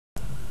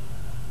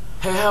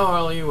Hey, how are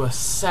all you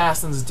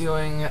assassins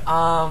doing?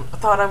 I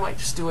thought I might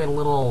just do a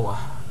little,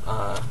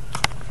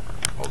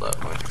 hold up,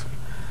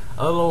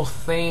 a little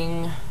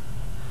thing.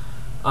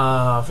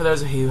 For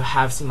those of you who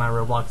have seen my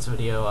Roblox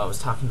video, I was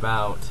talking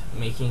about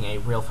making a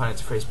real Finance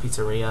Phrase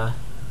pizzeria.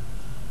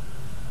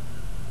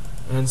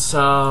 And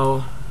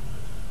so,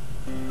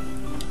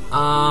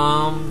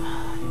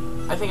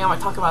 I think I might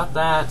talk about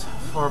that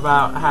for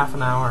about half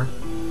an hour.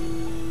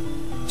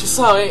 Just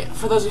so,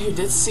 for those of you who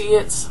did see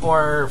it,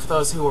 or for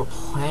those who were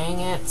playing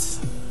it,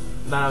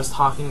 that I was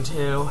talking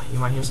to, you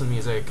might hear some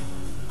music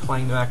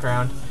playing in the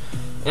background.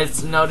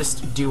 It's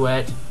Noticed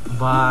Duet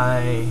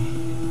by,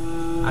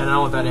 I don't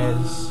know what that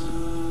is.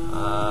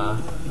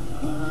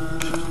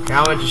 Okay,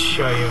 I'm gonna just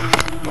show you.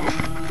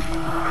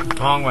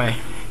 Wrong way.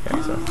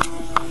 Okay, so,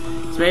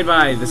 it's made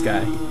by this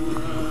guy.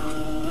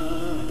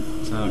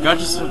 So, go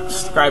just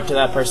subscribe to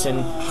that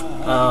person.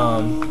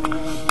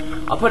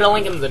 I'll put a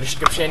link in the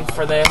description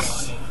for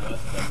this.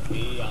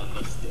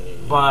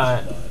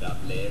 But, you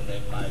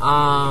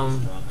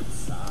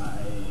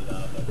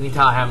can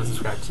tell I haven't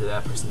subscribed to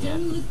that person yet.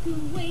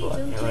 But,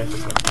 anyway,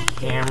 just the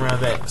camera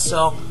bit.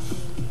 So,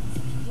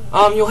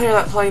 you'll hear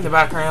that playing in the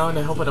background.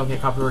 I hope I don't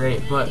get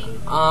copyright, but,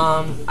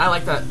 I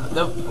like that.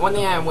 The one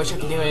thing I wish I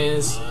could do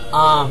is,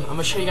 I'm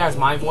gonna show you guys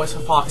my voice for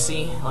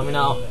Foxy. Let me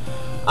know.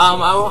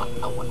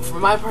 For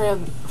my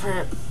opinion,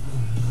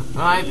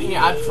 I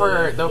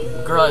prefer the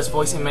girl that's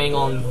voicing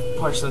Mangle and the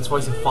person that's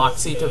voicing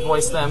Foxy to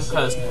voice them,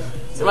 because,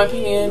 in my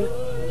opinion,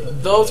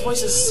 those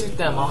voices suit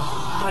them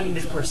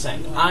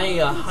 100%. I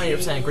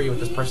 100% agree with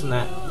this person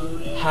that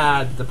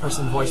had the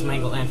person voice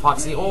Mangle and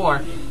Foxy,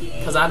 or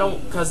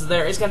because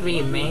there is going to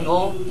be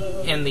Mangle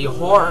in the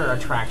horror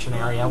attraction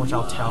area, which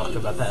I'll talk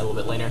about that a little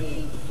bit later.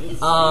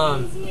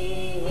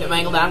 The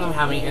Mangle that I'm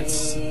having,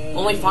 it's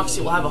only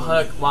Foxy will have a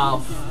hook,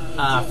 while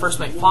First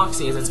Mate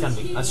Foxy, as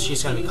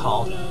she's going to be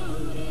called,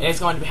 is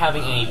going to be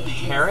having a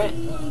parrot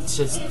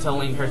to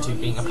link her to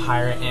being a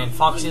pirate, and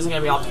Foxy isn't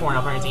going to be all torn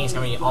up or anything, it's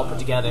going to be all put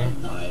together.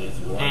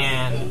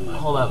 And,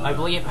 hold up, I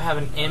believe I have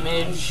an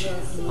image.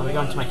 Let me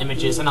go into my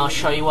images, and I'll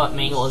show you what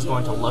Mangle is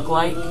going to look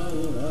like.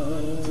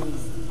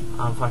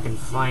 If I can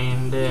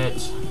find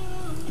it.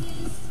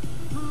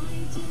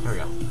 Here we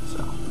go.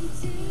 So,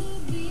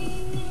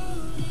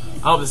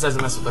 I hope this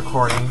doesn't mess with the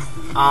recording.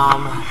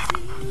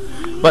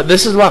 But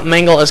this is what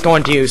Mangle is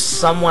going to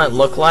somewhat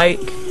look like.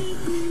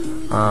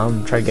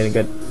 Try to get a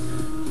good,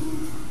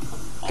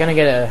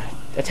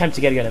 attempt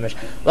to get a good image.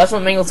 But that's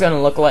what Mangle's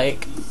gonna look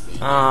like.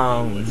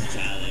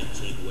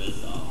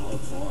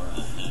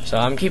 So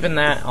I'm keeping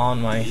that on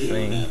my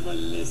thing.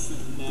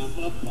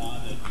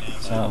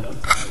 So,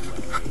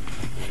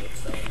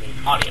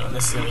 audio,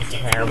 this is gonna be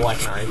terrible, I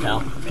can already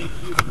tell.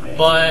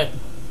 But,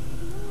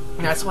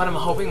 that's what I'm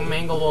hoping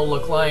Mangle will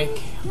look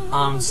like.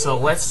 So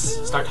let's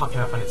start talking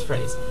about Finance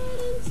Freddy's.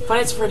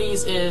 Finance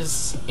Freddy's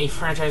is a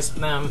franchise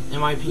that, in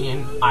my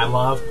opinion, I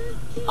love.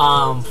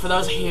 For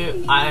those of you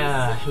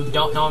who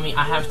don't know me,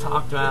 I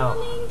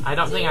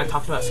don't think I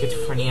talked about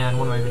schizophrenia in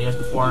one of my videos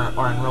before,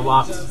 or in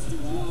Roblox.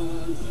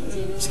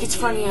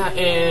 Schizophrenia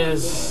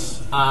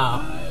is,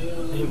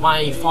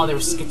 my father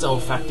was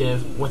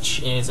schizoaffective,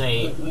 which is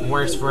a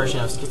worse version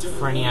of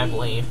schizophrenia, I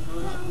believe.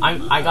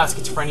 I got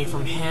schizophrenia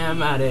from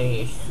him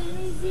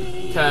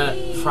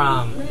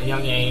from a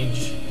young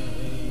age,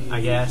 I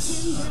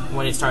guess,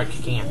 when it started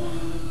kicking in.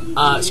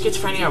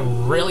 Schizophrenia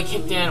really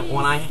kicked in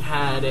when I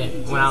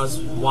was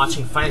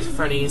watching Finance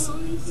Freddy's.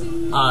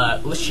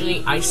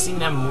 Literally, I seen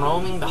them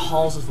roaming the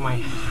halls of my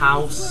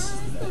house,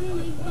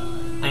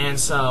 and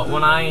so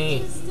when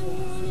I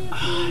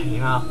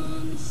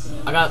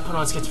got put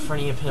on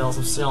schizophrenia pills,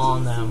 I'm still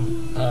on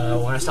them.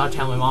 When I started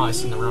telling my mom I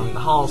seen them roaming the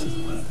halls,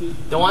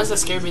 the ones that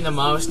scared me the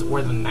most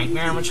were the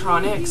nightmare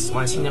animatronics.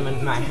 When I seen them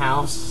in my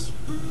house.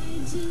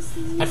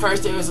 At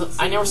first,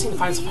 I never seen the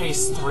Finance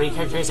Freddy's 3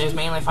 characters, it was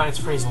mainly Finance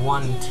Freddy's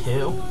 1 and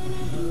 2.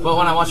 But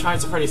when I watched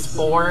Finance Freddy's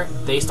 4,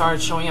 they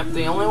started showing up.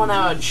 The only one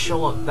that would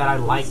show up that I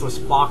liked was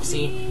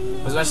Foxy.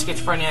 Was my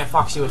schizophrenia,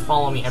 Foxy would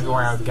follow me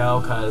everywhere I would go,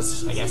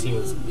 because I guess he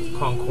was,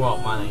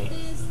 quote-unquote, my,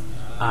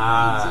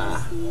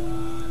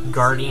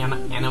 guardian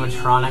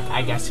animatronic,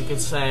 I guess you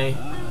could say.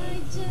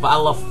 But I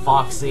love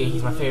Foxy,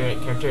 he's my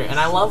favorite character, and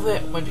I love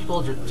it when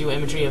people do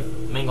imagery of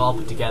Mangle all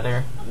put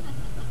together.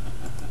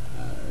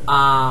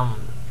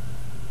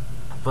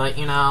 But,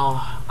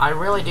 I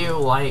really do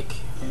like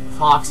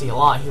Foxy a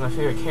lot. He's my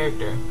favorite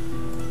character.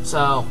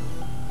 So,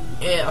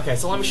 okay,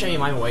 so let me show you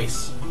my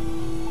voice.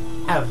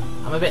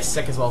 I'm a bit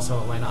sick as well,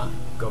 so it might not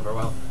go very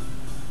well.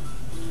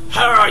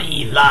 How are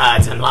ye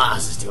lads and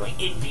lasses doing?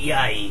 It be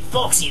I,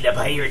 Foxy the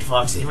Pirate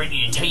Foxy,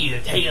 ready to tell you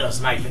the tales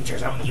of my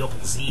adventures on the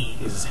open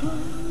seas.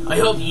 I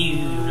hope you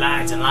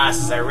lads and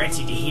lasses are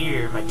ready to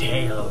hear my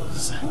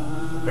tales.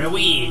 For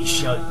we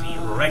shall be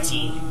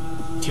ready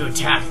to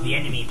attack the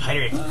enemy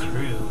pirate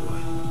crew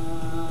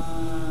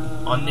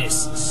on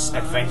this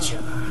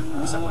adventure,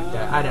 something like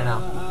that. I don't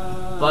know,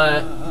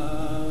 but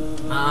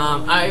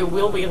I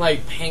will be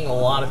paying a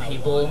lot of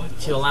people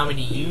to allow me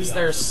to use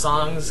their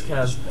songs,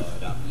 because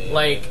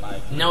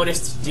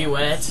Noticed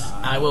Duet,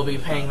 I will be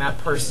paying that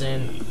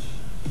person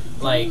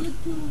like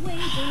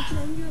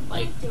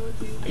I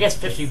guess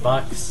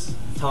 $50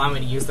 to allow me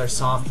to use their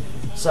song.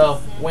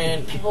 So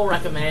when people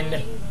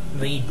recommend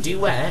the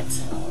duet,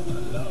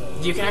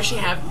 you can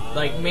actually have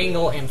like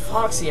Mangle and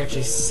Foxy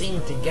actually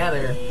sing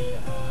together.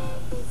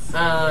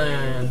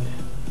 And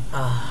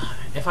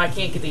if I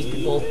can't get these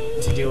people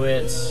to do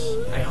it,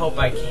 I hope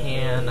I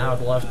can. I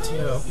would love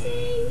to.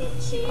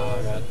 Oh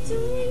my god.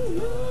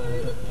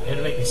 It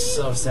would make me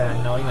so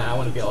sad knowing that I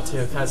wouldn't be able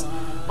to, because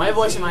my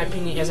voice, in my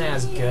opinion, isn't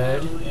as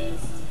good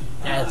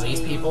as these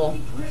people.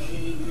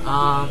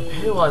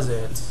 Who was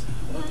it?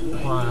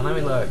 Hold on, let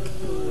me look.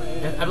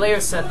 I believe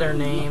it said their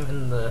name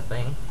in the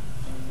thing.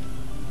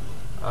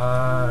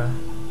 Yeah.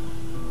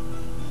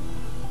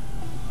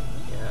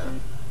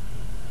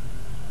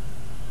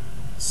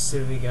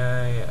 Civvy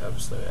guy,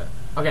 absolutely.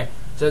 Okay,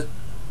 so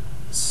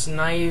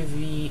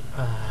Snivy.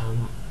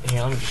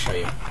 Here, let me just show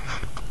you.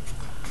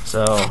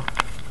 So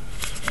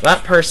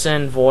that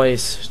person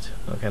voiced.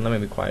 Okay, let me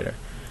be quieter.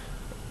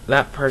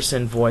 That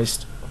person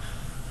voiced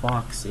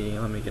Foxy.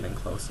 Let me get in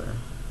closer.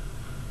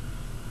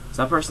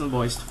 So that person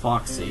voiced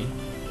Foxy.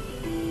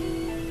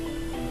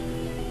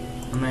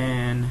 And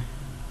then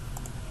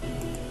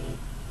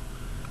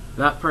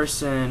that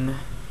person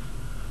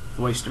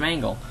voiced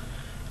Mangle.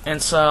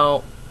 And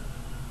so,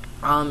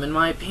 in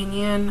my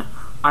opinion,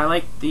 I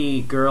like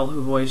the girl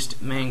who voiced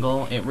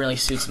Mangle. It really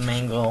suits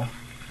Mangle.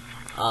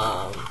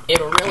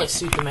 It'll really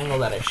suit the Mangle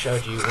that I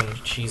showed you when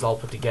she's all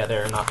put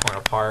together, not torn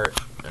apart,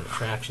 an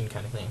attraction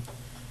kind of thing.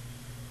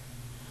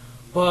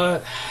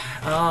 But,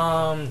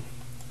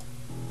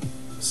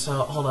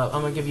 so, hold up,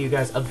 I'm gonna give you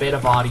guys a bit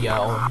of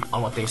audio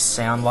on what they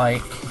sound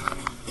like.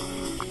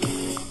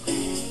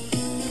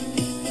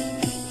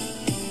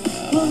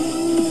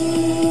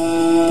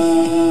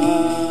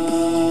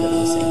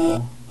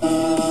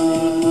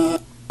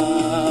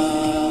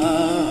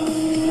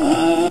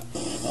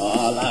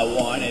 All I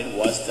wanted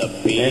was to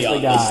be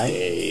on the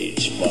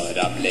stage, but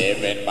I'm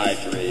living my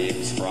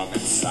dreams from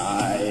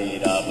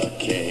inside of a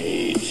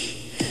cage.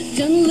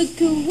 Don't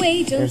look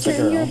away, don't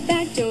turn your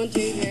back, don't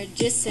do your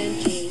just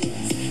and jeans.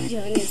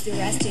 Young is the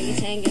rusty,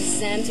 tank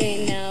is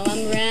empty, now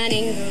I'm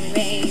running the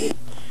race.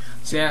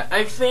 So yeah,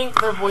 I think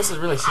their voices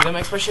really suit them,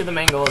 especially the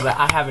Mangle that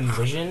I have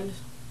envisioned.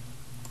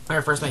 When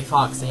I first made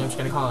Foxy, I'm just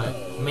gonna call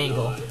it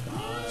Mangle,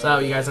 so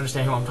you guys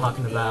understand who I'm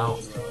talking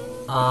about.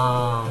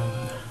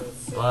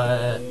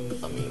 But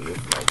let me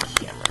move my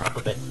camera up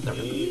a bit.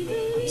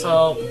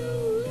 So,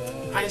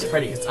 Five Nights at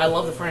Freddy's. I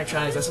love the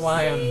franchise. That's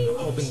why I'm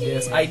hoping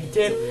this. I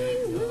did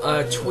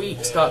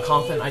tweet Scott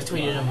Cawthon. I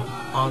tweeted him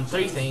on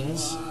 3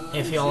 things.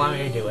 If he'll allow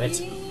me to do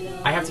it,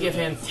 I have to give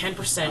him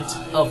 10%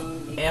 of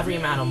every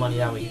amount of money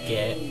that we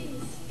get.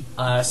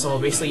 So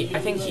basically, I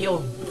think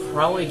he'll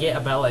probably get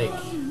about like,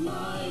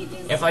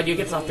 if I do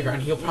get this off the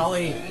ground, he'll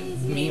probably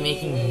be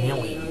making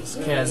millions,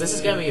 because this is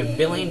gonna be $1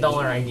 billion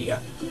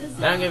idea.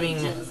 Then I'm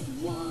giving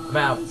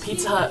about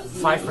Pizza Hut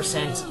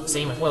 5%,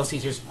 same with Little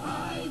Caesars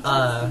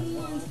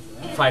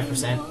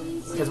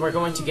 5%, because we're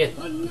going to get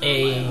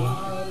a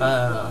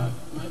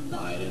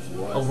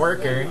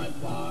worker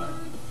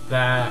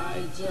that,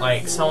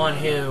 like, someone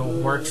who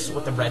works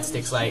with the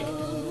breadsticks, like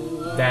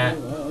that,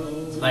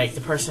 like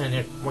the person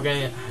we're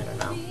gonna, I don't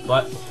know,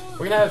 but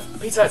we're gonna have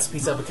Pizza Hut's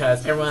pizza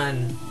because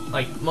everyone,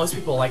 like most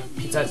people like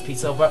Pizza Hut's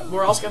pizza, but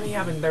we're also gonna be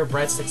having their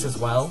breadsticks as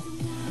well.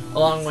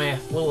 Along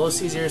with Little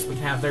Caesars, we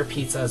can have their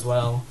pizza as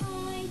well.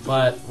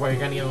 But we're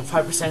gonna give them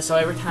 5%, so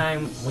every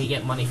time we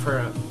get money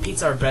for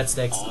pizza or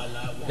breadsticks,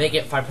 they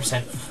get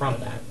 5% from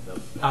that,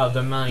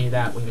 the money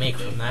that we make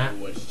from that.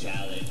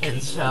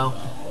 And so,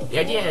 the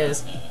idea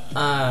is,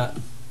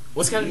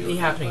 what's gonna be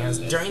happening is,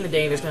 during the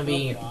day, there's gonna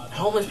be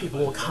homeless people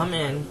will come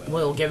in,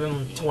 we'll give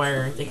them to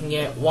where they can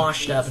get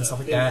washed up and stuff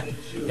like that,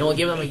 and we'll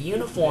give them a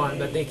uniform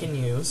that they can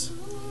use.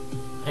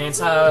 And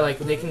so, like,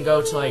 they can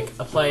go to, like,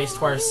 a place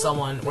where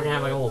we're gonna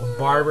have, like, a little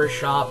barber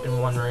shop in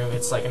one room.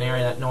 It's, like, an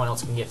area that no one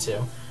else can get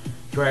to.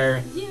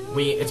 Where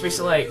it's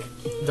basically like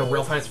the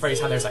real Five Nights at Freddy's,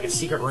 how there's, like, a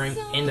secret room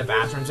in the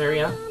bathrooms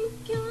area.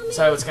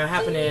 So what's gonna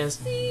happen is,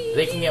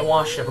 they can get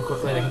washed up real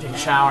quickly, they can take a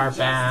shower,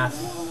 bath,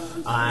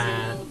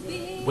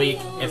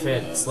 if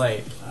it's,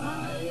 like,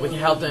 we can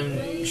help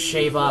them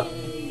shave up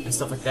and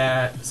stuff like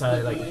that, so,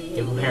 like,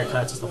 give them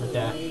haircuts and stuff like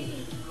that.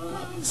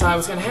 So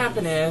what's gonna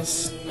happen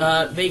is,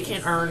 they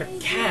can earn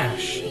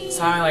cash.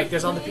 So like,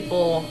 there's other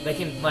people, they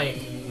can,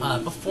 like,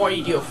 before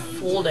you do a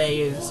full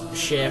day's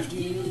shift,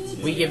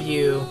 we give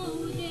you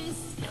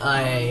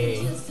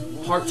a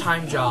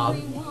part-time job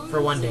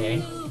for one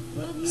day.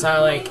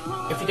 So like,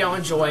 if you don't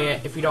enjoy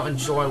it, if you don't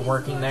enjoy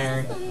working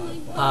there,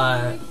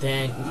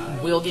 then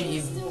we'll give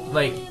you,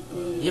 like,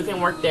 you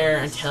can work there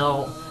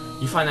until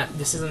you find that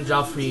this isn't a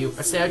job for you.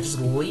 Instead of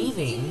just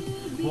leaving,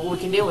 what we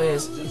can do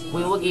is,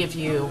 we will give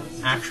you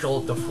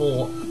the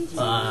full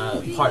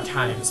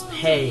part-time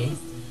pay,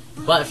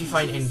 but if you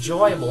find it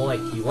enjoyable, like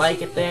you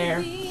like it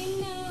there,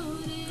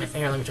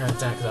 here, let me turn it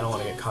down because I don't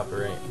want to get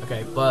copyright.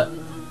 Okay, but,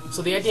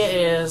 so the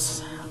idea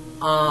is,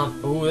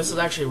 ooh, this is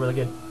actually a really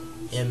good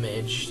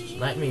image.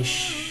 Let me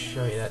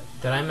show you that.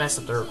 Did I mess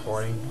up the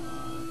recording?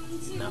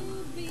 No.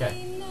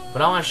 Okay.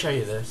 But I want to show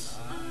you this.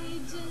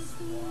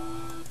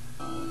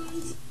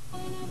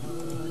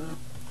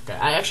 Okay,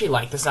 I actually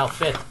like this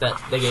outfit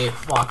that they gave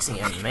Foxy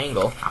and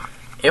Mangle.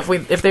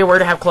 If they were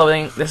to have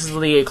clothing, this is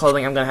the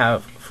clothing I'm gonna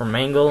have for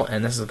Mangle,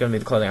 and this is gonna be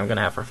the clothing I'm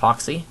gonna have for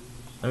Foxy.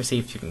 Let me see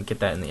if you can get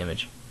that in the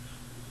image.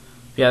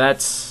 Yeah,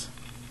 that's.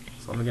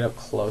 So let me get up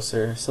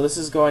closer. So this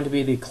is going to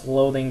be the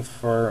clothing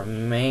for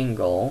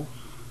Mangle.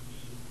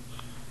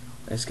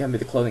 It's gonna be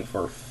the clothing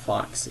for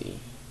Foxy.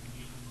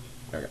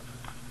 There we go.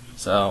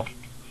 So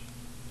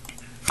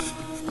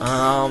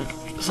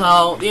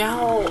the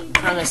whole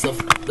premise of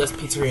this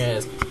pizzeria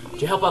is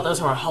to help out those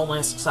who are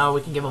homeless, so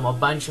we can give them a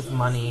bunch of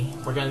money.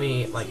 We're gonna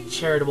be like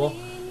charitable.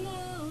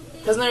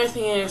 Because another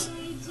thing is,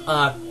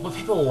 what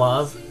people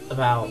love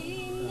about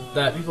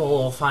that people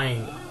will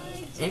find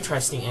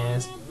interesting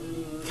is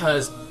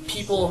because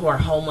people who are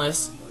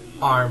homeless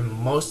are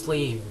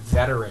mostly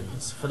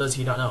veterans. For those of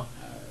you who don't know,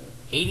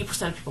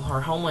 80% of people who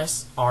are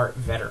homeless are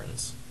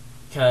veterans.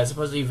 Because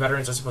supposedly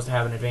veterans are supposed to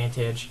have an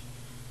advantage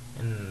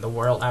in the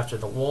world after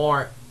the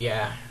war.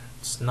 Yeah,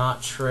 it's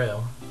not true.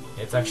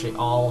 It's actually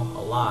all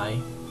a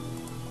lie.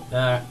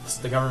 The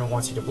government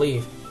wants you to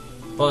believe.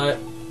 But,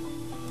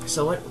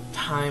 so what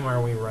time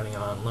are we running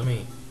on? Let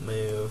me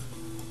move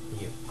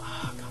you.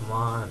 Oh, come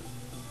on.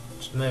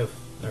 Just move.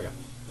 There we go.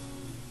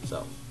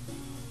 So,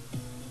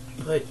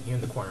 put you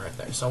in the corner right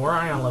there. So we're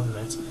running on 11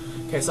 minutes.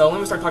 Okay, so let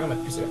me start talking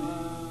about the pursuit.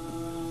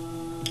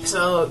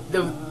 So,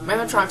 the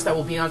animatronics that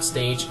will be on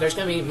stage, there's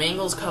going to be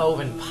Mangle's Cove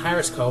and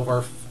Pirate's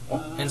Cove,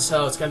 and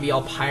so it's going to be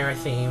all pirate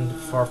themed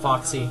for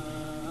Foxy.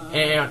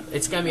 And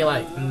it's going to be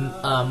like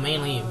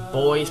mainly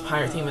boys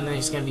pirate theme, and then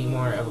it's going to be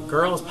more of a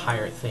girls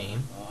pirate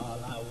theme.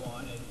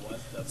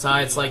 So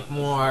it's like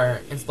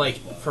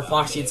for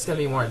Foxy, it's going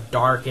to be more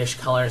darkish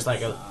colors,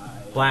 like a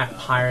black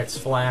pirate's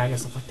flag and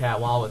stuff like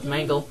that, while with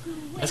Mangle,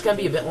 it's going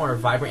to be a bit more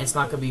vibrant. It's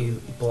not going to be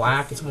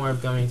black, it's more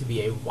going to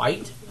be a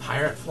white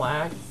pirate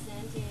flag.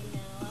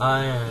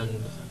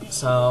 And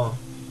so,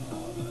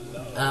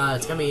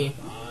 it's gonna be,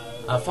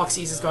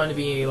 Foxy's is going to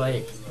be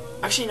like,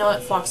 actually, no,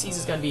 Foxy's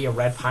is gonna be a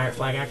red pirate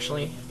flag,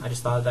 actually. I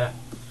just thought of that.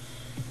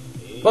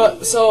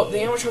 But, so, the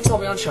animatronics will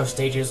be on show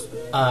stages,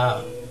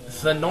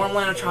 the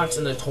normal animatronics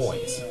and the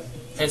toys.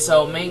 And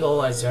so,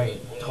 Mangle, as I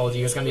told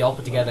you, is gonna be all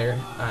put together,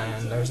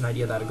 and there's an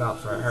idea that I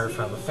got for her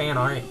from a fan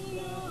art.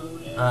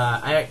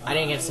 I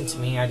didn't get it sent to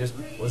me, I just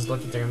was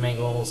looking through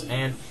Mangle's,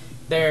 and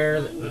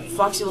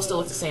Foxy will still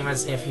look the same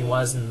as if he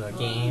was in the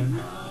game,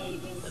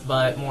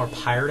 but more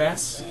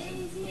pirate-esque.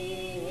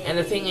 And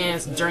the thing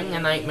is, during the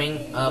night,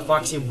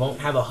 Foxy won't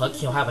have a hook;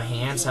 he'll have a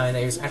hand. So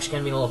there's actually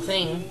gonna be a little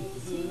thing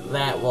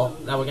that we're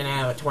gonna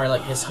have it to where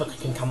like his hook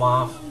can come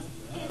off,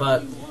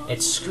 but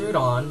it's screwed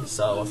on.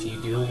 So if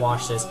you do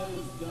watch this,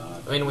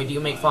 when we do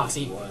make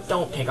Foxy,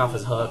 don't take off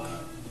his hook,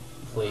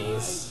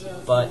 please.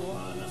 But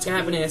what's gonna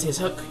happen is his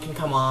hook can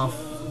come off.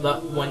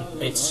 But when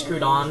it's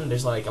screwed on,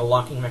 there's like a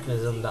locking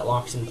mechanism that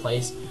locks in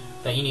place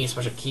that you need a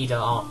special key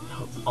to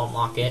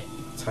unlock it.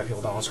 That's why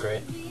people don't unscrew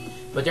it.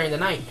 But during the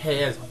night,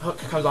 his hook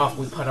comes off,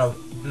 we put a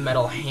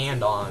metal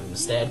hand on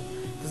instead.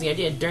 Because the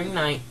idea, during the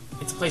night,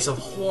 it's a place of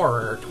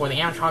horror to where the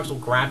animatronics will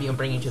grab you and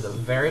bring you to the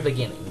very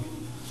beginning.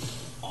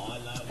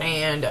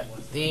 And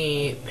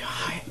the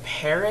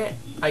parrot,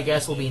 I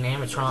guess, will be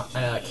an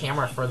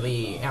camera for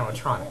the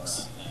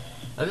animatronics.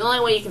 Now, the only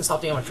way you can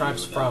stop the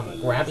animatronics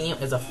from grabbing you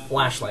is a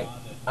flashlight.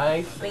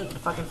 I think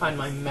if I can find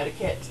my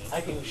medikit,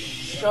 I can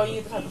show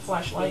you the type of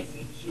flashlight.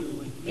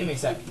 Give me a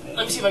sec.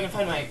 Let me see if I can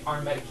find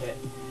our medikit.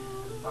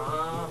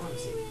 Let me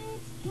see.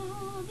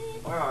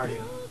 Where are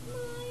you?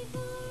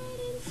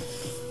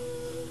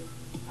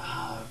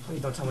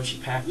 Please don't tell me she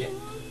packed it.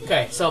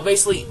 Okay, so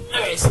basically,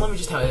 okay, so let me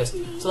just tell you this.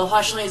 So the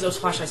flashlight is those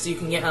flashlights that you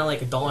can get at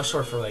like a dollar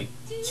store for like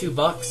 $2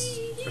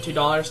 or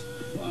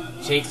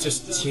 $2. Takes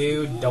just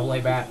two AA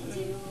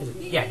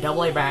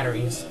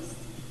batteries.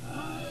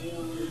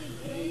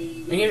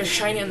 And you have to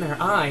shine it in their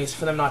eyes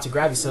for them not to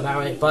grab you, so that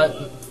way. But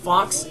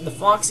the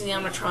Foxy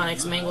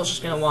animatronics, Mangle's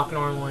just gonna walk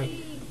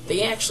normally.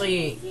 They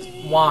actually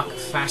walk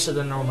faster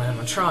than normal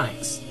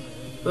animatronics.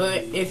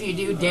 But if you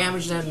do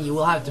damage them, you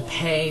will have to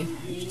pay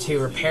to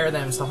repair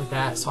them and stuff like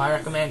that. So I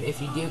recommend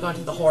if you do go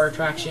into the horror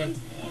attraction,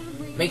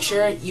 make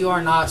sure you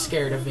are not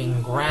scared of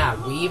being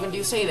grabbed. We even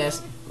do say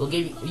this.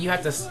 You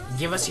have to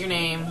give us your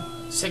name,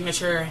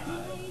 signature,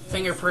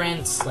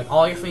 fingerprints, like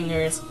all your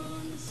fingers,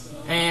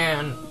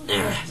 and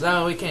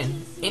so we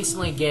can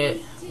instantly get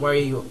where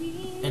you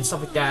and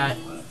stuff like that.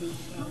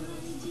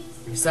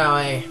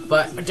 So,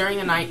 but during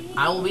the night,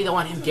 I will be the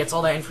one who gets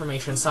all that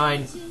information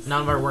inside.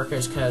 None of our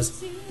workers,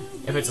 because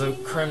if it's a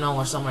criminal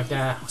or something like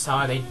that,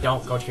 so they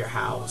don't go to your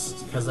house.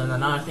 Because then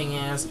another thing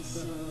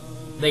is,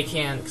 they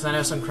can, because I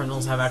know some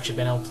criminals have actually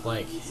been able to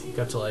like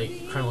go to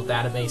like criminal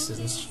databases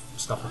and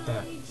stuff like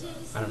that.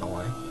 I don't know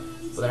why,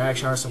 but there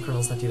actually are some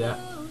criminals that do that.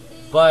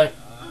 But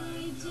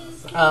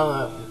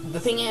the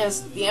thing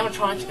is, the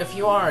animatronics, if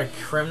you are a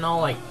criminal,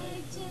 like,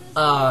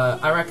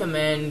 I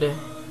recommend,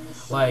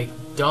 like,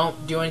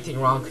 don't do anything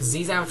wrong, because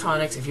these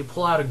animatronics, if you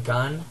pull out a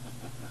gun,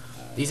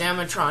 these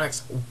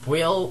animatronics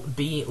will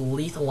be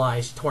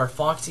lethalized to where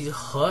Foxy's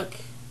hook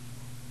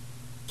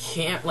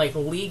can't, like,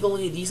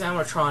 legally, these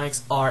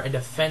animatronics are a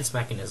defense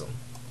mechanism.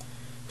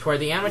 To where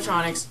the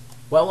animatronics,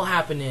 what will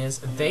happen is,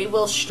 they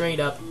will straight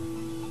up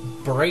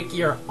break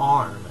your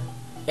arm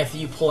if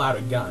you pull out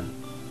a gun.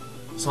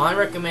 So I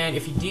recommend,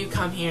 if you do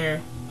come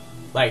here,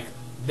 like,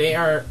 they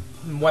are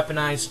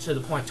weaponized to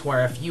the point to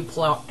where if you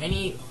pull out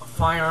any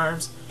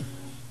firearms,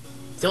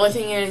 the only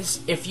thing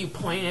is, if you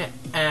point it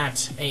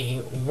at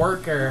a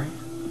worker,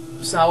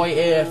 so that way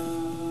if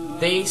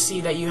they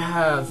see that you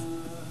have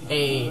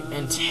a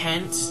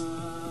intent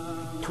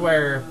to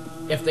where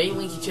if they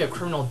link you to a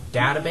criminal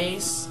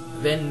database,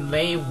 then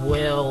they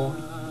will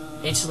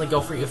instantly go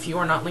for you. If you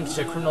are not linked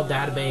to a criminal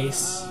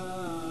database,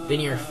 then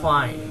you're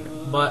fine.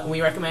 But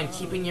we recommend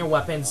keeping your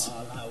weapons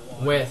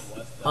with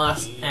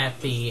us at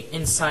the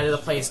inside of the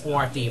place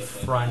or at the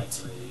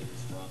front,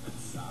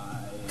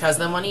 because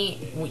the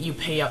money you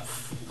pay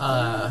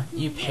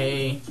you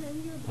pay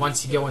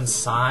once you go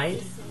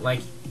inside.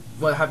 Like,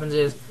 what happens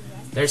is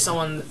there's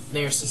someone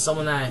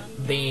that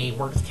they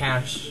work the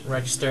cash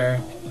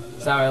register.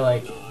 So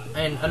like,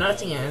 and another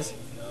thing is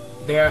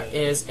there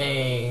is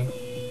the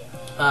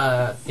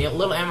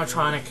little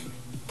animatronic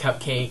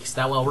cupcakes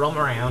that will roam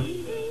around.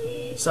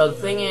 So the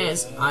thing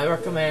is, I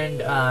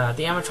recommend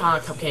the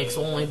animatronic cupcakes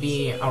will only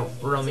be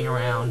roaming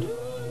around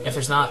if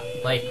there's not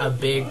like a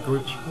big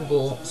group of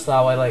people. So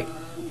that way, like,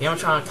 the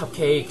animatronic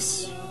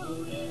cupcakes,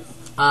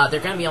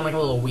 they're gonna be on like a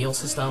little wheel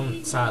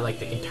system, so like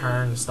they can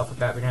turn and stuff like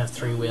that. They're gonna have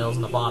 3 wheels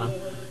on the bottom,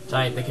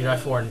 so they can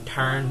drive forward and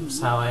turn.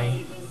 So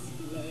I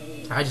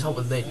just hope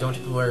that they don't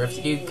tip over. If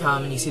you do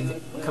come and you see the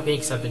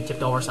cupcakes have been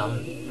tipped over or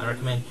something, I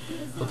recommend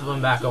flip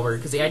them back over,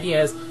 because the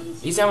idea is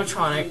these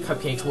animatronic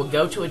cupcakes will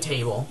go to a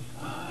table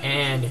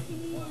and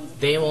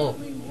they will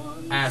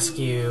ask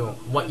you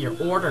what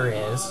your order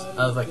is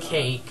of a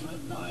cake,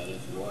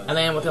 and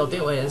then what they'll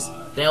do is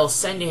they'll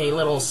send a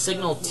little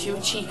signal to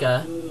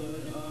Chica.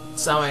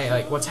 So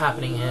like, what's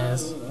happening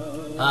is,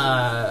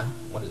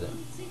 what is it?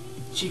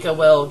 Chica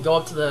will go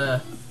up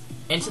to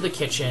into the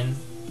kitchen,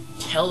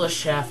 tell the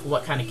chef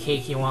what kind of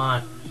cake you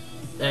want,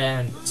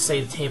 and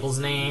say the table's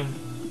name.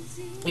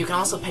 You can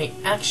also pay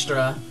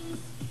extra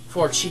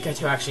for Chica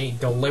to actually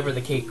deliver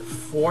the cake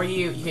for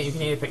you. You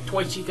can either pick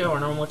Toy Chica or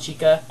normal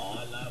Chica.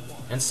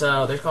 And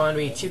so there's going to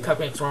be 2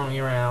 cupcakes roaming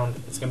around.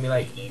 It's going to be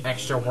like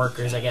extra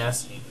workers, I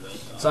guess.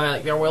 So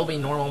like, there will be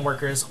normal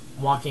workers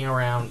walking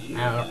around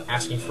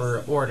asking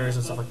for orders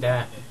and stuff like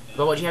that.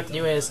 But what you have to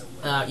do is,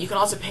 you can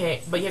also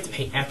pay, but you have to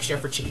pay extra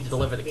for Chica to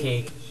deliver the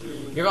cake.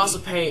 You can also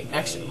pay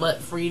extra, but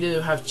for you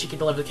to have Chica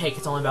deliver the cake,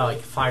 it's only about like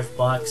 $5,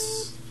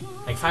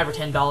 like $5 or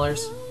 $10.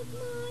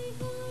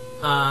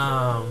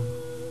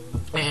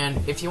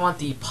 And if you want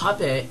the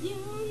puppet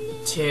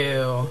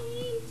to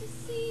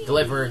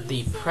deliver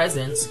the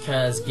presents,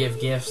 because give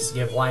gifts,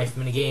 give life,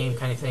 minigame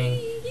kind of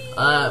thing,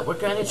 we're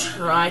going to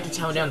try to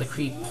tone down the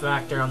creep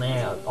factor on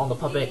the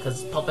puppet,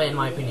 because puppet, in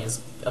my opinion,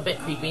 is a bit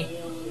creepy.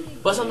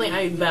 But something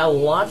I bet a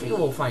lot of people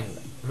will find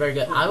very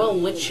good. I will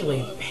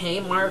literally pay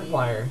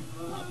Markiplier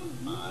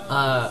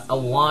a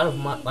lot of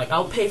money. Like,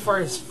 I'll pay for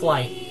his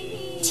flight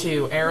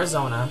to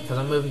Arizona, because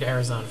I'm moving to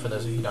Arizona, for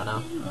those of you who don't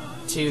know,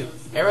 to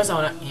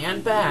Arizona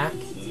and back,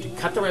 to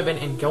cut the ribbon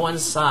and go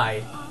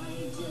inside.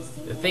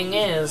 The thing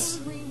is,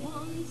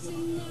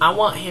 I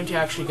want him to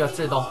actually go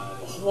through the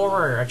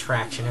horror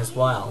attraction as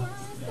well.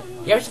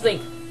 You have to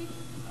think,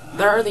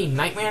 there are the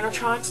Nightmare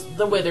animatronics,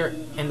 the Wither,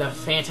 and the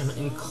Phantom,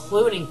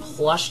 including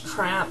Plush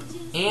Trap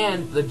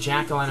and the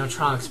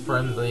Jack-o'-animatronics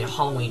from the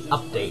Halloween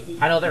update.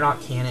 I know they're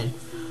not canon,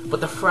 but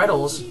the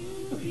Freddles,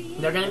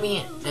 they're going to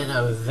be an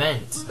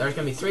event. There's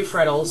going to be 3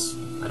 Freddles.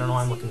 I don't know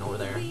why I'm looking over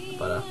there,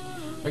 but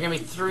there are going to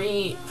be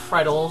 3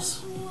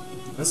 Freddles.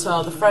 And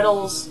so the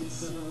Freddles,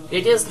 the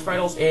idea is the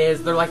Freddles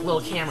is they're like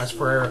little cameras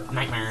for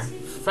Nightmare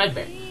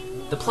Fredbear.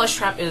 The Plush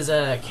Trap is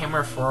a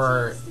camera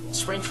for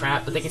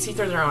Springtrap, but they can see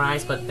through their own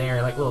eyes, but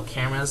they're like little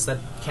cameras that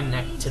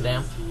connect to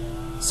them.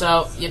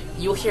 So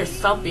you'll hear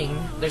thumping.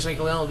 There's like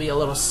will be a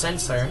little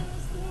sensor,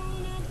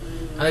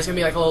 and there's gonna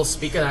be like a little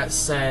speaker that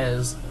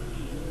says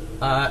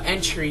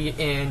entry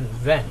in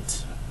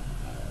vent.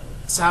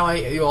 So that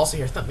way you also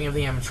hear thumping of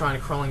the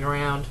animatronic crawling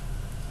around.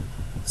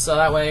 So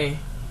that way,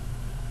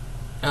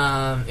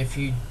 if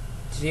you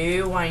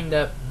do wind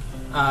up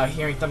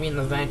hearing thumping in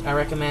the vent, I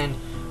recommend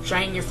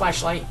shining your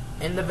flashlight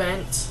in the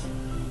vent.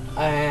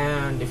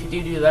 And if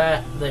you do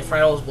that, the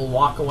Freddles will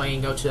walk away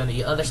and go to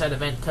the other side of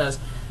the vent, because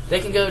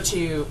they can go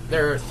to,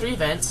 there are 3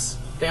 vents,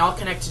 they all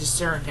connect to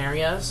certain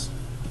areas,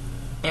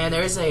 and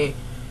there's a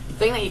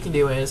thing that you can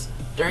do is,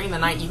 during the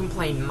night you can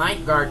play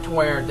Night Guard, to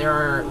where there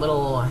are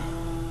little,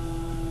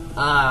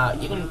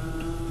 you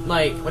can,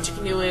 like, what you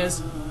can do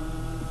is,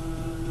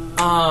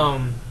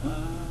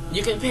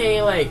 you can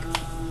pay, like,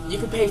 you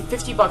can pay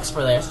 $50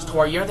 for this, to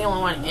where you're the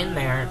only one in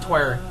there, to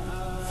where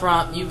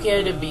you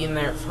get to be in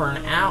there for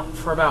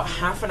for about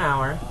half an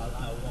hour.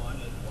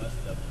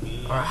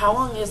 Or how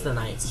long is the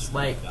nights?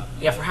 Like,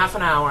 yeah, for half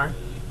an hour,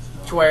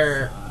 to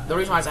where the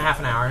reason why it's a half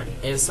an hour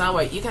is that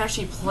way you can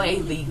actually play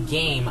the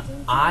game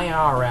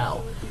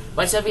IRL.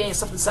 But instead of being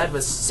stuff inside of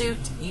a suit,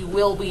 they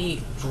will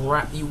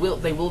grab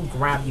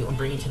you and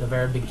bring you to the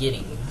very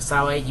beginning. So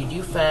that way you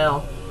do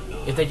fail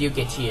if they do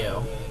get to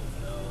you.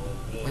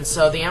 And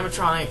so the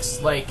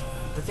animatronics, like,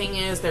 the thing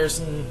is,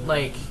 there's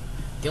like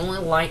the only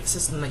light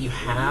system that you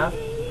have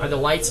are the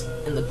lights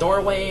in the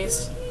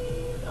doorways.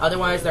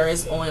 Otherwise, there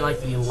is only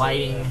like the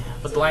lighting,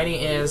 but the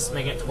lighting is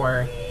making it to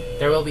where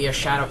there will be a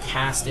shadow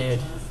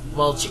casted.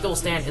 Well, Chica will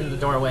stand in the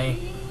doorway.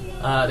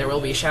 There will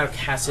be a shadow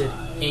casted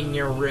in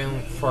your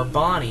room for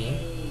Bonnie.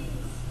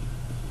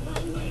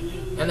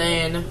 And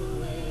then,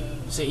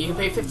 so you can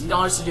pay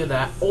 $50 to do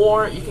that,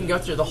 or you can go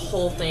through the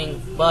whole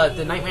thing. But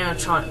the Nightmare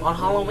animatronic on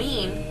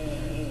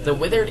Halloween, the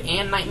Withered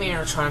and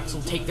Nightmare animatronics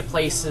will take the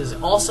places.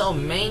 Also,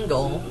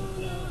 Mangle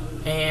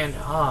and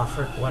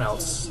what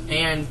else?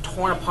 And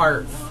Torn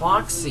Apart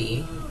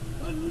Foxy,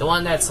 the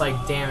one that's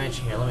like damaged.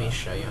 Here, let me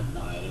show you.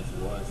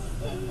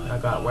 Oh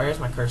god, where is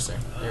my cursor?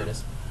 There it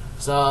is.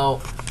 So,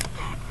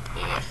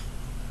 yeah.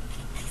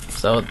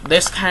 So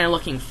this kind of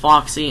looking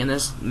Foxy and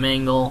this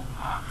Mangle,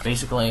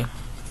 basically,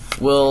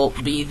 will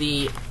be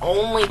the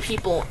only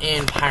people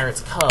in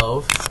Pirates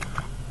Cove.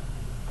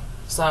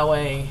 So that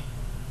way,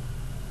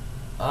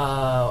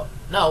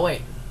 no,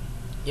 wait.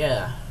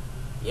 Yeah,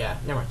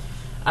 never mind.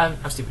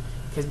 I'm stupid.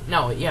 Cause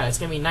no, yeah, it's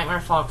gonna be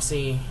Nightmare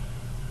Foxy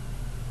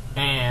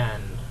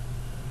and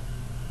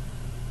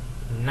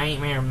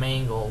Nightmare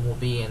Mangle will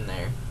be in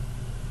there.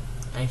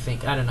 I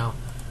think, I don't know.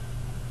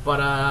 But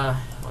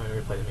let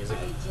me replay the music.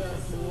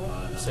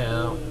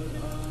 So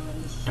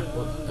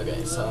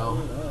okay,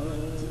 so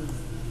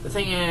the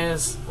thing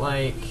is,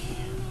 like,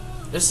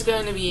 this is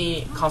going to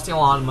be costing a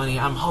lot of money.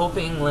 I'm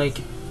hoping,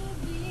 like,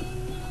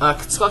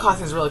 Scott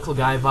Cawthon is a really cool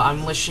guy, but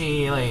I'm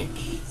literally, like,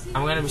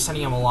 I'm going to be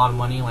sending him a lot of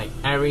money, like,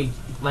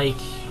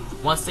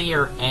 once the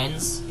year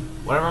ends,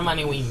 whatever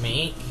money we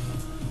make,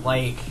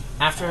 like,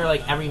 after,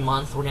 like, every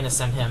month, we're going to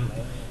send him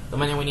the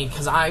money we need,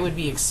 because I would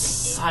be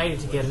excited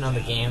to get another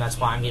game. That's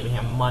why I'm giving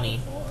him money,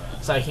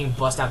 so I can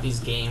bust out these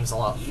games a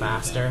lot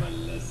faster.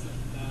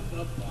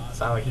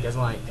 So like, he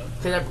doesn't like,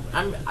 because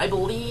I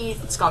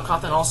believe Scott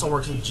Cawthon also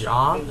works a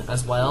job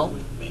as well.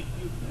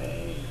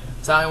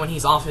 So when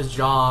he's off his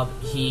job,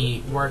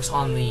 he works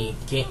on the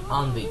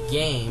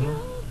game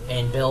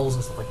and bills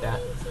and stuff like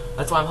that.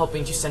 That's why I'm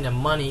hoping to send him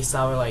money.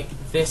 So like,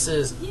 this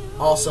is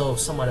also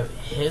somewhat of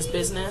his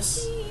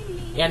business.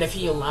 And if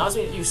he allows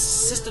me to do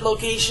sister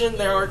location,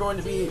 there are going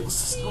to be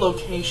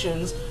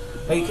locations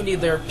that you can do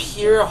their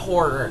pure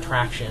horror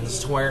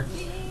attractions, to where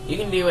you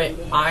can do it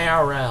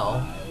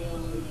IRL.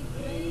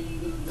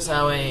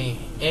 So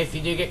if you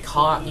do get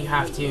caught, you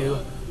have to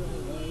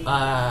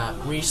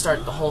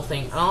restart the whole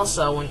thing. And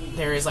also, when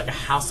there is like a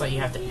house that you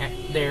have to,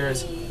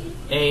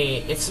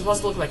 it's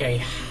supposed to look like a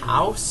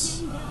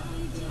house,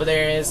 but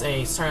there is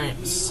a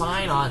certain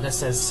sign on it that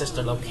says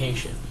sister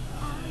location.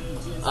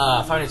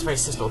 5 minutes away,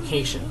 sister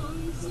location.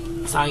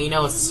 So you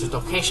know it's a sister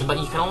location, but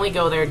you can only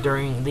go there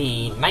during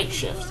the night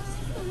shift.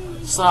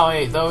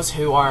 So those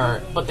who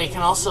are, but they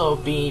can also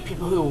be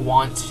people who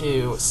want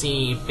to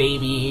see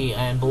Baby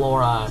and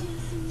Blora,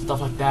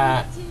 stuff like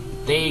that.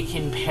 They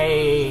can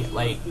pay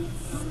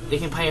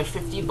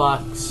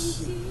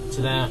 $50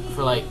 to them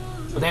for like,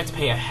 but they have to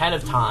pay ahead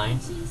of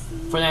time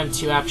for them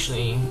to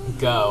actually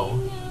go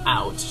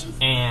out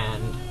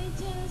and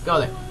go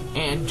there.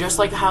 And just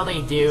like how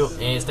they do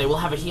is, they will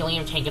have a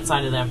helium tank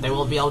inside of them. They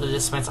will be able to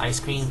dispense ice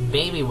cream.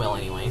 Baby will,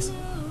 anyways.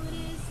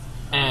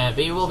 And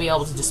Baby will be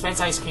able to dispense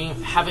ice cream,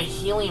 have a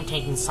helium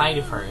tank inside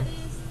of her.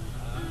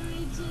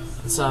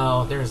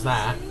 So there's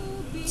that.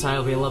 So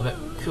it'll be a little bit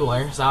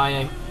cooler.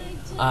 So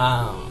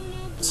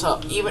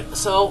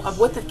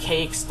with the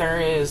cakes, there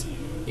is,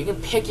 you can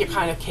pick your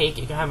kind of cake.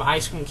 You can have an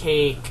ice cream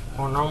cake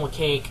or normal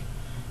cake.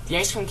 The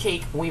ice cream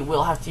cake, we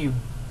will have to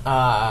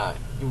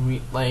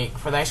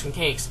for the ice cream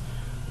cakes,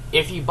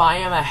 if you buy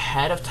them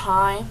ahead of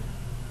time,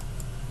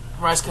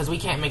 whereas because we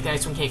can't make the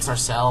ice cream cakes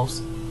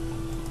ourselves,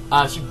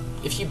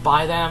 if you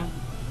buy them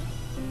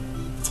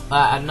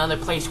at another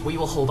place, we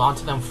will hold on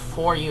to them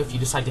for you if you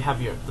decide to have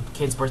the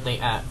kid's birthday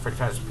at Freddy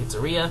Fazbear's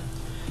Pizzeria.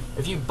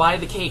 If you buy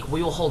the cake,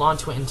 we will hold on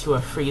to it into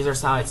a freezer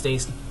so it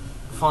stays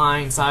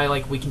fine, so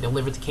like we can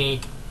deliver the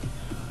cake.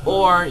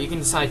 Or you can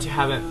decide to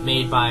have it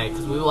made by,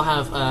 because we will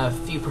have a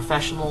few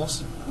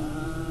professionals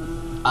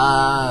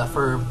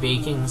for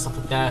baking and stuff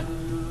like that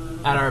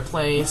at our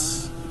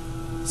place.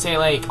 Say,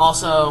 like,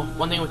 also,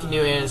 one thing we can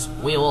do is,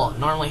 we will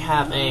normally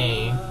have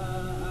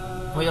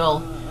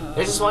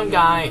there's this one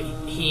guy,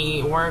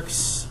 he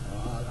works,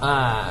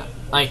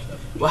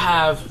 we'll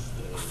have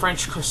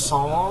French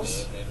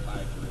croissants,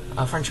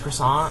 French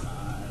croissant,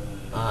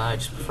 I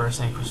just prefer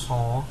saying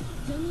croissant.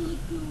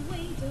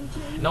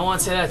 No one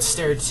say that's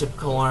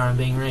stereotypical or I'm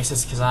being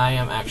racist, because I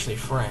am actually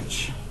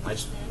French. I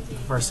just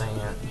prefer saying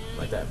it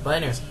like that.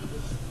 But anyways,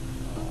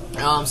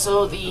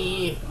 so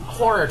the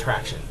horror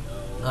attraction,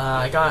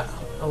 I got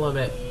a little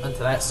bit into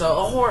that. So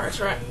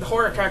the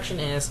horror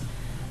attraction is,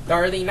 there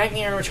are the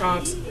Nightmare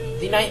animatronics.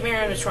 The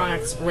Nightmare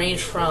animatronics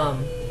range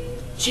from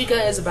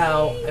Chica is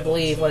about, I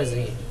believe, what is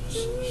he?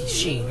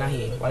 She, not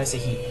he. Why did I say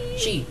he?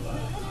 She.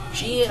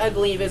 She, I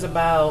believe, is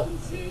about,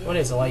 what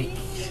is it, like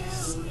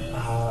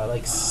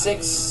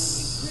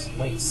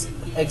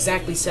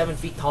exactly 7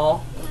 feet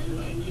tall.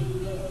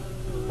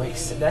 Wait,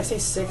 did I say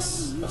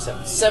 6 or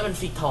 7? 7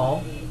 feet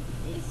tall.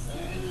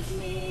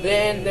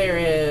 Then there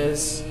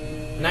is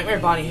Nightmare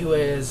Bonnie, who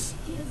is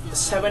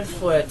 7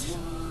 foot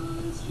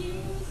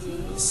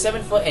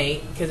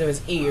 8 because of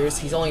his ears.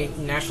 He's only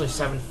naturally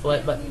 7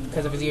 foot, but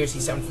because of his ears,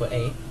 he's 7 foot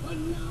 8.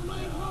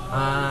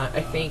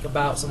 I think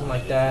about something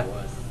like that.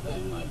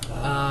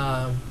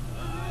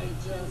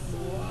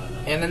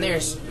 And then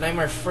there's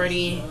Nightmare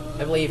Freddy.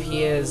 I believe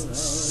he is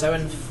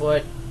 7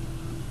 foot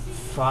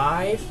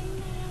 5.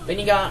 Then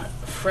you got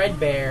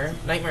Fredbear,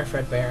 Nightmare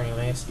Fredbear,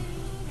 anyways,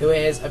 who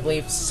is, I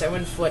believe,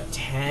 7 foot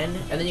 10.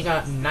 And then you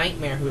got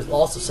Nightmare, who is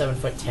also 7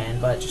 foot 10,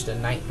 but just a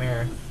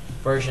nightmare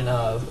version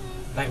of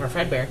Nightmare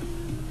Fredbear.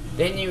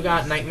 Then you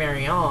got Nightmare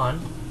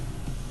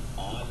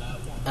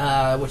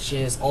which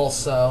is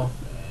also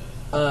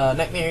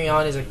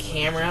Nightmare is a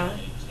camera.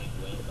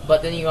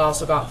 But then you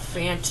also got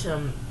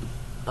Phantom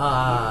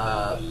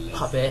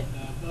Puppet.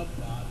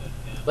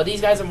 But these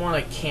guys are more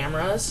like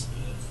cameras.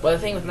 But the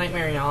thing with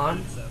Nightmare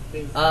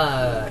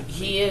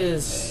he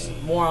is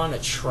more on a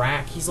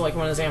track. He's like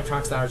one of those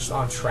animatronics that are just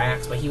on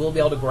tracks, but he will be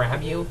able to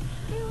grab you.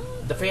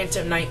 The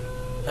Phantom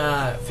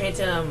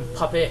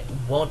Puppet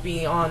won't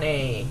be on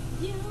a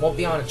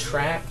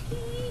track.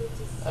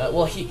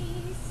 Well, he's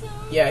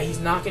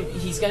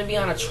gonna be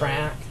on a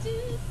track.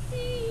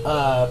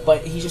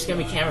 But he's just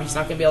gonna be camera. He's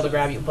not gonna be able to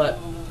grab you. But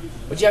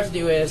what you have to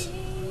do is,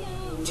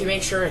 to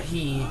make sure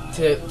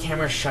the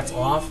camera shuts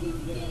off,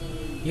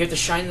 you have to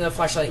shine the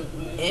flashlight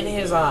in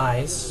his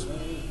eyes.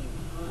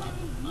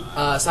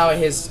 So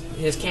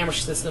his camera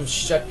system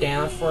shut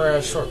down for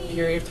a short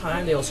period of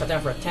time. They will shut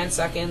down for 10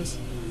 seconds,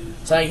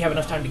 so that you have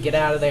enough time to get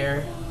out of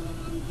there.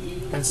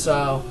 And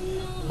so,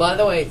 by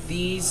the way,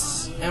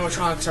 these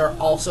animatronics are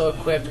also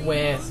equipped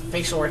with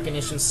facial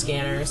recognition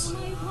scanners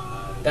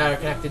that are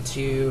connected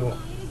to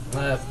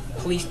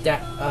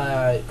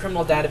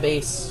criminal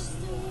database.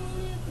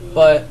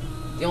 But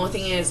the only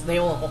thing is,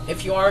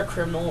 if you are a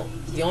criminal,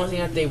 the only thing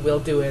that they will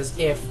do is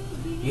if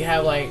you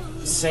have, like,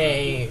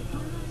 say,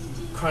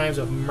 crimes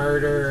of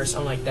murder or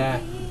something like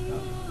that.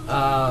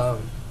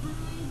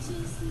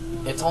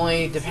 It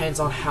only depends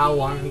on how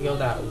long ago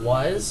that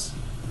was,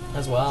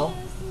 as well.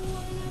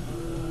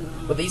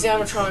 But these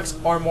animatronics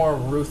are more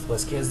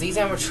ruthless, because these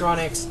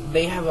animatronics,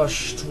 they have a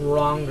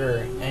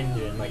stronger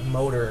engine, like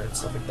motor and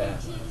stuff like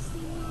that.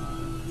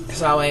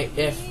 So like,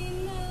 if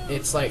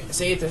it's like,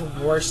 say the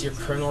worse your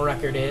criminal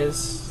record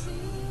is,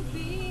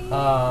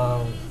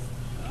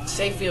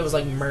 say if it was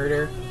like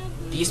murder,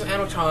 these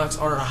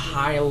animatronics are on a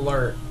high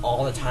alert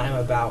all the time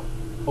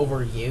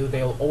over you.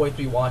 They'll always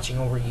be watching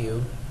over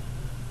you,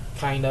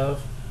 kind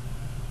of.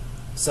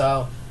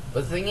 So,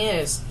 but the thing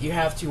is, you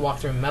have to walk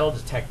through a metal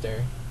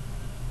detector,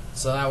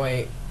 so that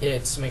way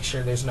it's make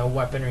sure there's no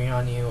weaponry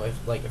on you. If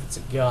it's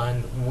a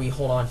gun, we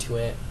hold on to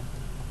it.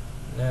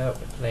 No,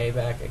 play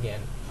back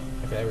again.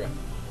 Okay, there we go.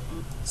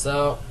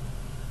 So,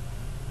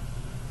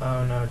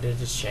 oh no, did it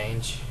just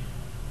change?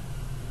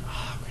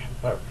 Oh crap,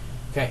 whatever.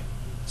 Okay,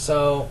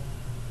 so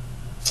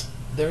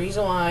the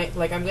reason why,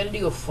 like, I'm gonna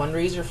do a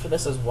fundraiser for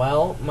this as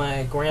well.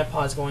 My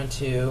grandpa is going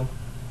to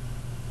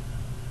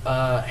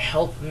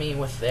help me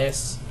with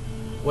this.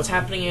 What's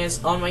happening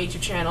is, on my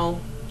YouTube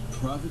channel,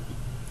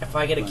 if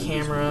I get a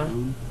camera,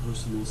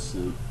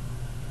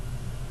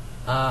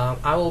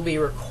 I will be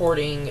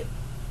recording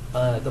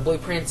the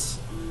blueprints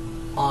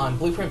on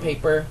blueprint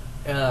paper.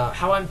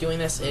 How I'm doing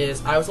this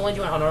is, I was only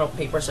doing it on normal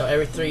paper, so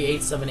every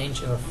 3/8 of an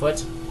inch of a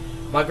foot.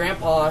 My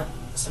grandpa,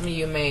 some of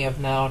you may have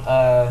known,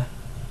 well,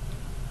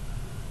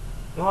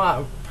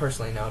 not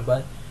personally known,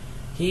 but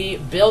he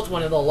built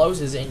one of the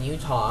Lowe's in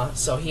Utah,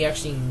 so he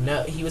actually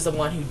he was the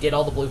one who did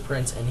all the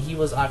blueprints, and he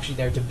was actually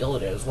there to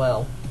build it as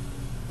well.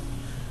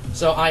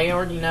 So I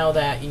already know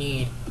that you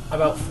need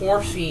about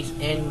 4 feet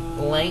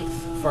in length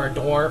for a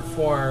door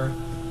for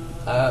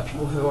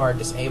people who are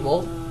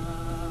disabled.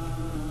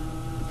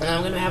 And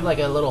I'm gonna have like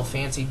a little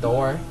fancy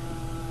door.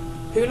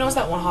 Who knows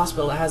that one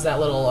hospital that has that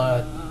little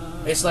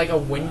it's like a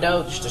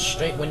window, just a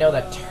straight window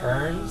that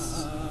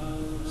turns.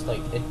 It's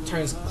like it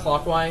turns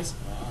clockwise.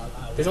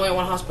 There's only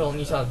one hospital in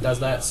Utah that does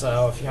that,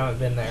 so if you haven't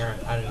been there,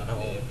 I don't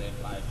know.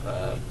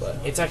 But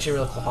it's actually a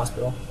really cool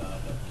hospital.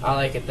 I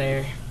like it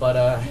there, but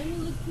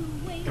I'm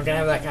gonna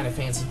have that kind of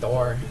fancy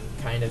door,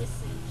 kind of,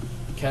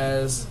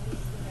 because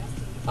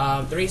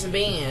the reason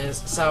being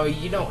is so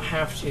you don't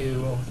have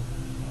to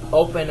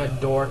open a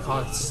door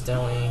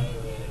constantly,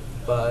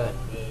 but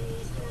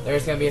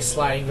there's gonna be a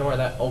sliding door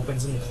that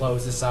opens and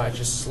closes, so it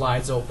just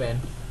slides open.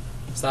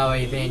 So that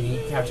way, then you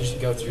have to just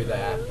go through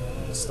that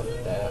and stuff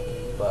like that.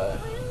 But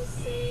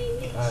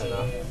I don't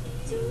know.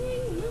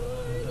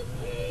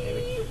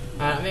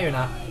 Maybe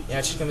not. Yeah,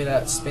 it's just gonna be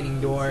that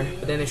spinning door.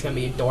 But then there's gonna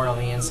be a door on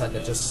the inside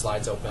that just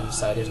slides open,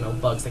 so there's no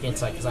bugs that get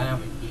inside. Because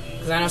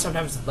I know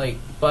sometimes, like,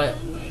 but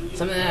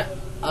something that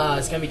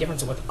is gonna be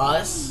different with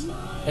us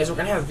is we're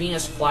gonna have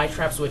Venus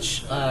flytraps,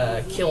 which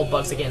kill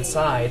bugs that get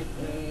inside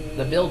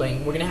the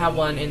building. We're gonna have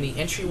one in the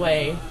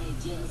entryway,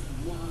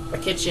 a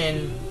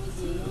kitchen,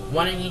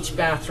 one in each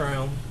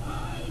bathroom.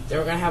 Then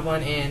we're gonna have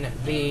one in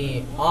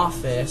the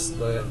office,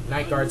 the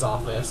night guard's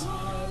office.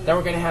 Then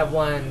we're gonna have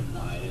one.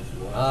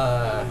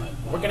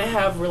 We're gonna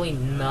have really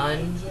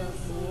none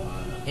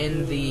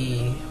in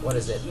the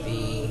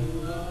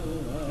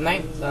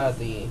night.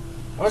 I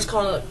always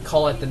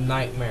call it the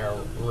nightmare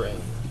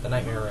room. The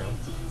nightmare room.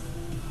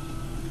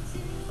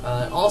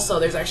 Also,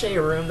 there's actually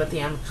a room that the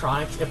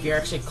animatronics, if you're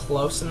actually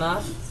close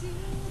enough,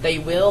 they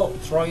will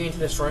throw you into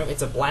this room.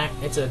 It's a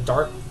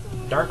dark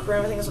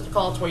room, I think is what they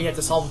call it, where you have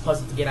to solve a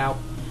puzzle to get out.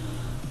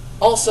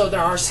 Also, there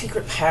are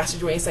secret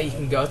passageways that you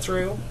can go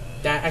through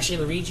that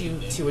actually lead you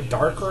to a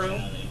dark room.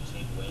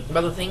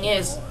 But the thing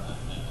is,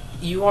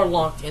 you are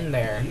locked in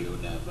there,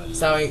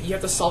 so you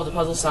have to solve the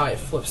puzzle so it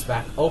flips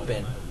back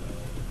open.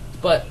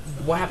 But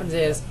what happens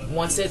is,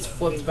 once it's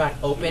flipped back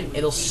open,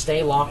 it'll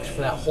stay locked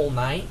for that whole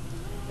night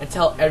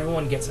until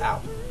everyone gets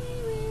out.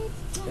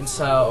 And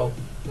so,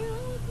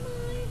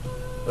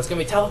 what's going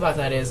to be tough about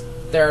that is,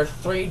 there are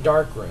 3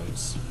 dark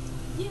rooms.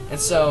 And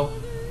so,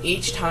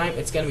 each time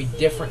it's going to be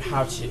different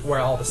where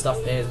all the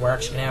stuff is. We're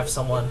actually going to have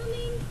someone,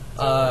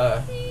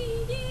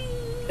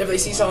 if they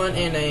see someone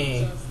in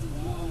a,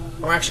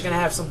 we're actually going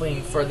to have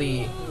something for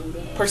the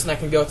person that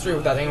can go through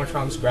without the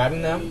animatronics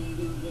grabbing them.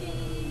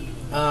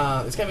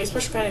 It's going to be a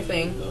special kind of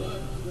thing.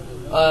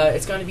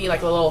 It's going to be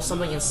like a little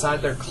something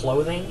inside their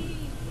clothing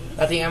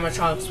that the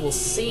animatronics will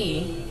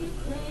see.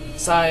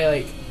 So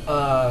like,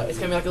 it's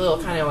going to be like a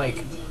little kind of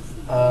like,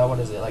 what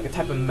is it, like a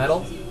type of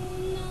metal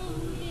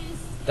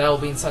that will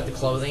be inside the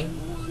clothing.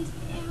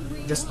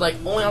 Just like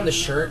only on the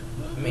shirt,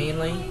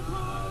 mainly.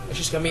 It's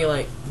just going to be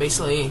like,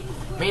 basically,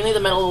 mainly the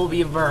metal will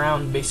be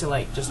around, basically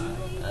like just,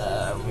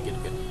 let me get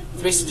it good.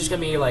 It's basically just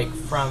going to be like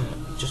from,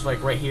 just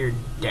like right here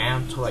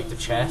down to like the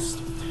chest.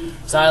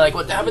 So like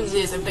what happens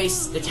is if they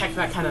detect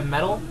that kind of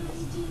metal,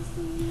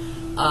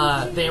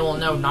 they will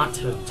know not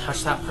to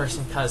touch that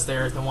person because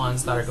they're the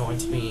ones that are going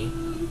to be.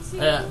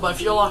 But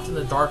if you're locked in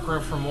the dark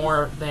room for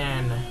more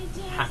than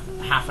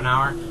half an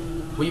hour,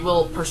 we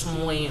will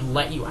personally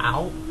let you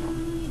out.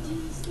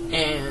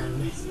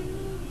 And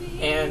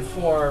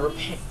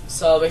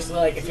so basically,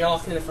 like if you're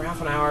locked in it for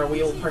half an hour,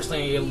 we will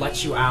personally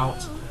let you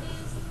out.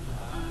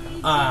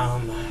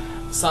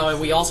 So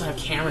we also have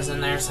cameras in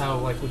there, so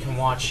like we can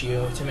watch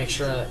you to make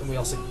sure that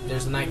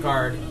there's a night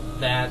guard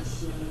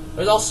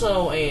there's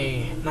also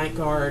a night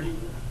guard.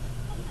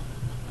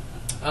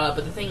 But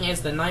the thing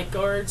is, the night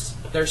guards,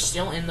 they're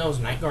still in those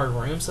night guard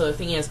rooms. So the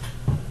thing is,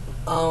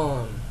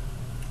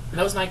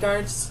 those night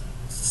guards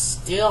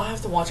still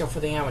have to watch out for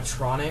the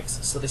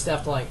animatronics. So they still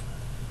have to like,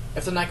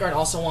 if the night guard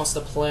also wants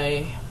to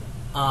play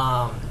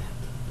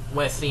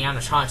with the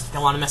animatronics, if they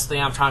want to mess with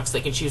the animatronics,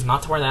 they can choose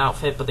not to wear the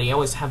outfit, but they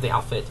always have the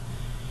outfit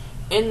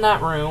in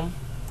that room,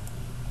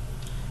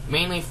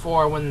 mainly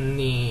for when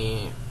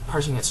the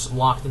person gets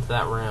locked into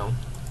that room.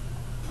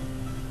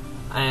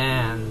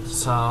 And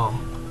so,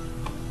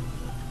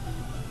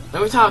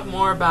 let me talk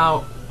more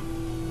about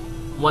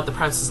what the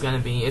premise is going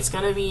to be. There's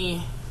going to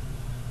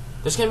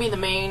be the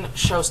main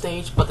show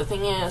stage, but the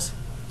thing is,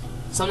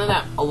 something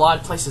that a lot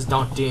of places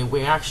don't do,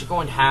 we're actually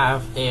going to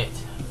have it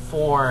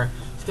for,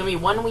 it's going to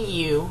be one Wii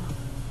U,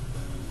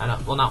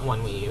 well not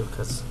one Wii U,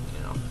 because,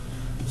 you know,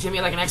 it's going to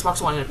be like an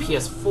Xbox One and a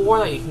PS4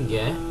 that you can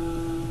get,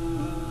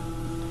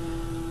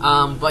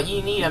 but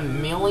you need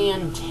 1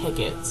 million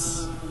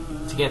tickets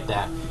to get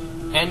that,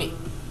 and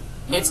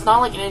it's not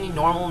like in any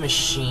normal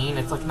machine,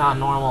 it's like not a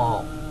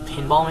normal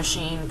pinball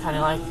machine kind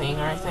of like thing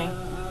or anything.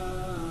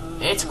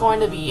 It's going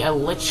to be a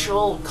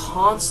literal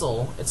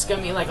console. It's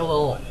going to be like a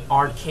little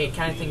arcade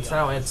kind of thing.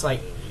 So it's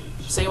like,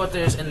 say what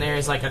there's in there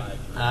is like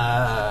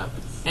a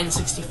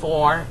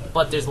N64,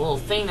 but there's a little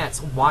thing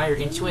that's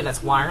wired into it, that's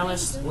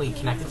wirelessly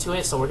connected to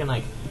it. So we're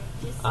gonna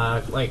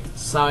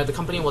so the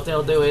company, what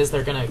they'll do is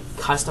they're gonna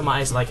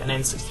customize like an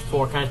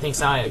N64 kind of thing.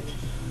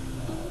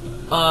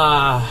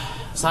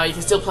 So you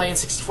can still play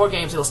N64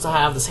 games. It'll still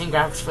have the same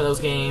graphics for those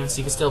games.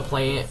 You can still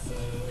play it.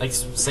 Like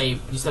say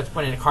you still have to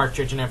put in a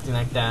cartridge and everything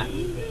like that.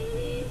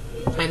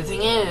 And the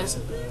thing is,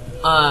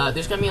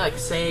 there's gonna be like,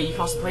 say, you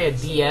can also play a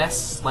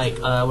DS, like,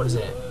 what is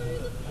it?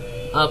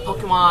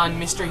 Pokemon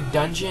Mystery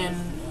Dungeon.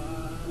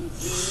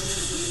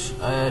 It's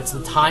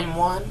the time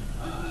one.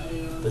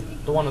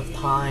 The one with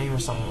time or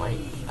something like,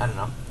 I don't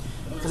know.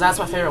 Because that's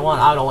my favorite one.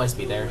 I would always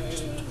be there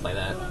just to play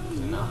that.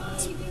 You know,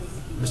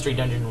 Mystery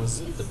Dungeon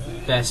was the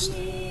best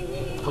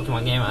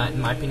Pokemon game,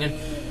 in my opinion.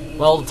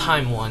 Well, the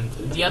time one.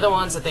 The other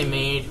ones that they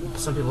made,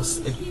 some people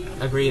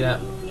agree that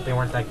they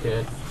weren't that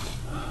good.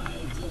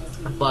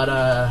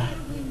 But,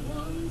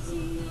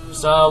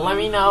 so let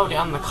me know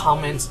down in the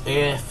comments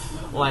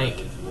if,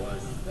 like,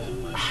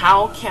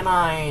 how can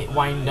I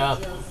wind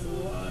up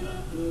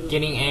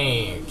getting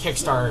a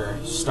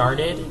Kickstarter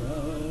started?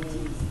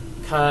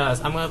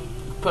 Because I'm going to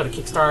put a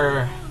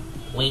Kickstarter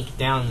link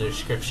down in the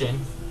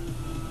description.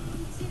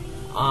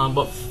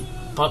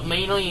 But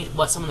mainly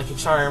what some of the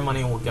Kickstarter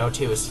money will go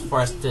to is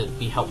for us to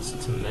be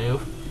helped to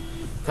move.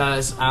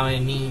 because I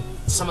need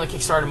some of the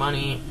Kickstarter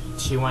money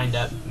to wind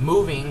up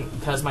moving,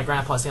 because my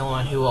grandpa's the only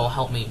one who will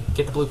help me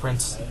get the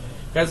blueprints.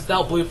 Because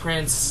without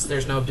blueprints,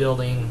 there's no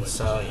building,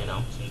 so, you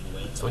know,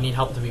 so we need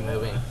help to be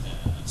moving.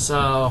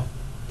 So,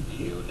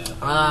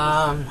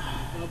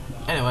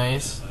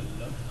 anyways,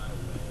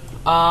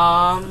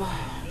 let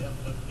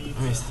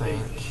me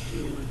think.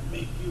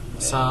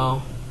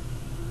 So,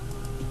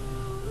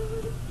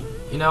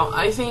 you know,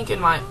 I think in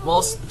my,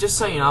 well, just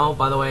so you know,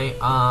 by the way,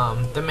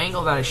 the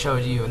mango that I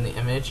showed you in the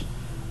image,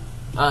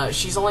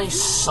 she's only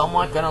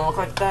somewhat gonna look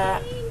like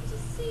that,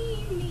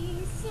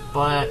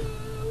 but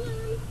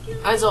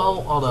as a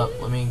whole, hold up,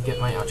 let me get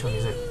my outro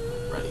music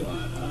ready.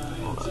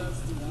 Hold up.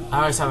 I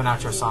always have an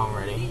outro song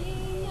ready.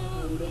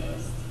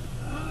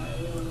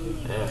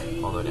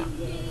 All the way down.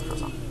 Outro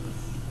song.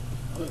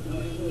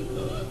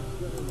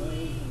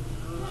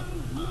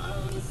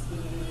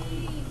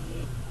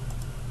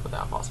 Put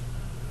that on pause.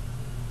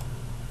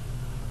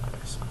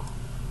 Okay, so.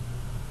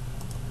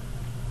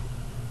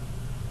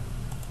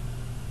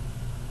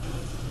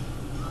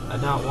 I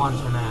don't want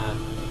an ad.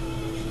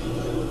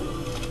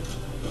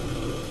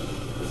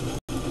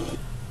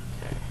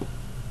 Okay.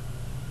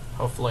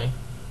 Hopefully.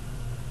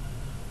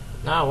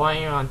 No, why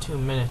are you on 2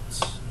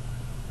 minutes?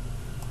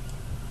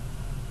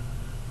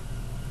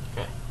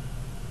 Okay.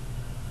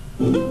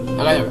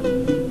 Okay, there we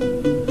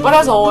go. But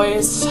as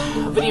always,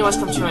 the video must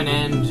come to an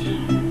end,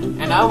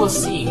 and I will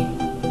see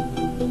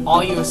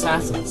all you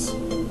assassins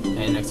in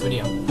the next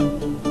video.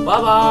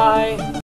 Bye-bye!